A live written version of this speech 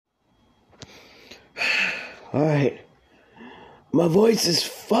Alright. My voice is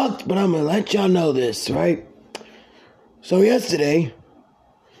fucked, but I'm gonna let y'all know this, right? So yesterday,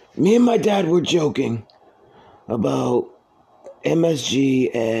 me and my dad were joking about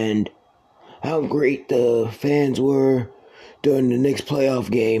MSG and how great the fans were during the Knicks playoff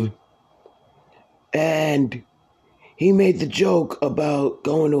game. And he made the joke about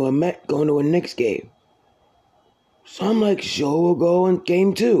going to a Knicks game. So I'm like, sure, we'll go in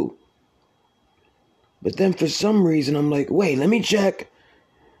game 2. But then for some reason, I'm like, wait, let me check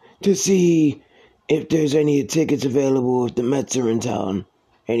to see if there's any tickets available if the Mets are in town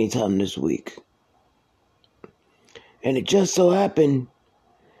anytime this week. And it just so happened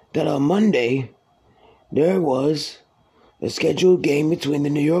that on Monday, there was a scheduled game between the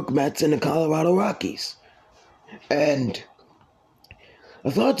New York Mets and the Colorado Rockies. And I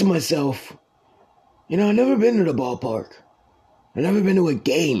thought to myself, I've never been to the ballpark. I've never been to a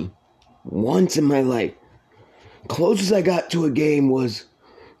game once in my life. Closest I got to a game was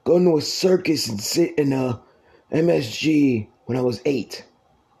going to a circus and sit in a MSG when I was 8.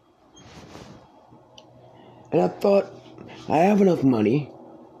 And I thought, I have enough money.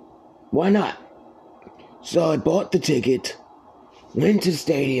 Why not? So I bought the ticket, went to the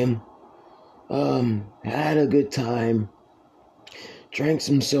stadium, had a good time, drank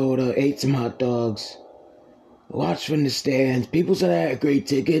some soda, ate some hot dogs, watched from the stands. People said I had great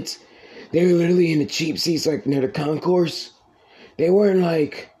tickets. They were literally in the cheap seats, like near the concourse. They weren't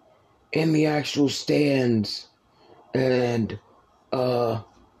like in the actual stands and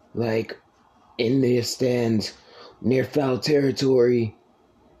like in the stands near foul territory,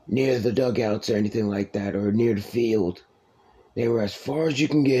 near the dugouts or anything like that, or near the field. They were as far as you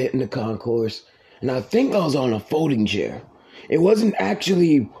can get in the concourse. And I think I was on a folding chair. It wasn't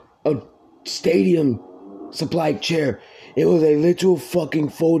actually a stadium supplied chair. It was a literal fucking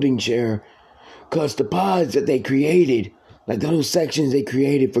folding chair. Because the pods that they created, like the little sections they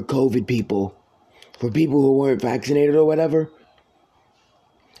created for COVID people, for people who weren't vaccinated or whatever,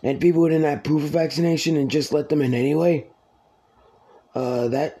 and people who didn't have proof of vaccination and just let them in anyway,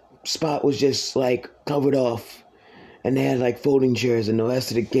 that spot was just like covered off. And they had like folding chairs, and the rest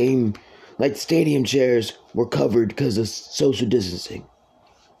of the game, like stadium chairs, were covered because of social distancing.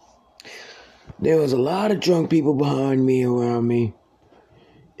 There was a lot of drunk people behind me, around me.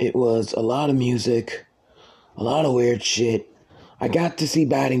 It was a lot of music, a lot of weird shit. I got to see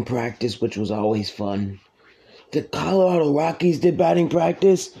batting practice, which was always fun. The Colorado Rockies did batting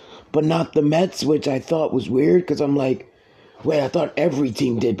practice, but not the Mets, which I thought was weird, because I'm like, wait, I thought every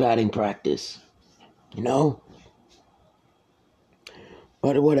team did batting practice,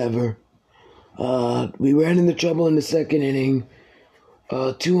 But whatever. We ran into trouble in the second inning.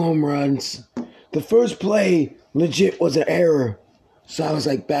 2 home runs. The first play legit was an error. So I was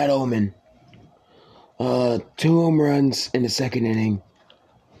like, bad omen. 2 home runs in the second inning.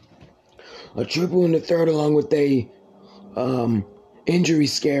 A triple in the third, along with a injury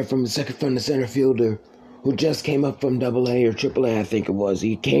scare from the center fielder who just came up from AA or AAA, I think it was.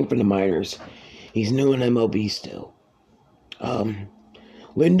 He came from the minors. He's new in MLB still.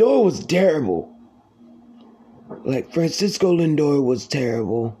 Lindor was terrible. Like, Francisco Lindor was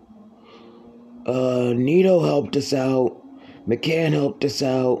terrible. Nito helped us out. McCann helped us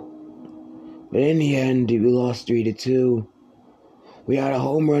out. But in the end, we lost 3-2. We had a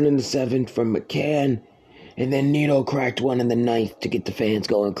home run in the 7th from McCann. And then Nito cracked one in the 9th to get the fans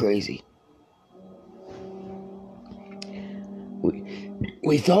going crazy.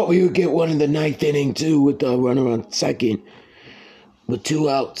 We thought we would get one in the 9th inning, too, with the runner on second. With 2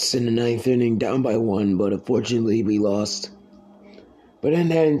 outs in the 9th inning, down by 1, but unfortunately we lost. But in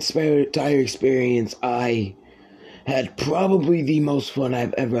that entire experience, I had probably the most fun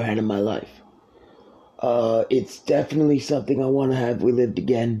I've ever had in my life. It's definitely something I want to have relived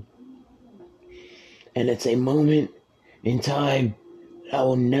again. And it's a moment in time that I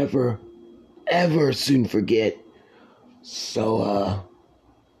will never, ever soon forget. So,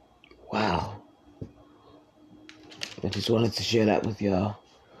 wow. I just wanted to share that with y'all.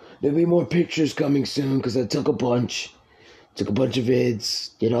 There'll be more pictures coming soon because I took a bunch. Took a bunch of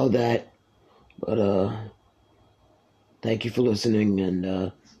vids, did all that. But, thank you for listening,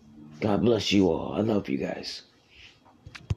 and God bless you all. I love you guys.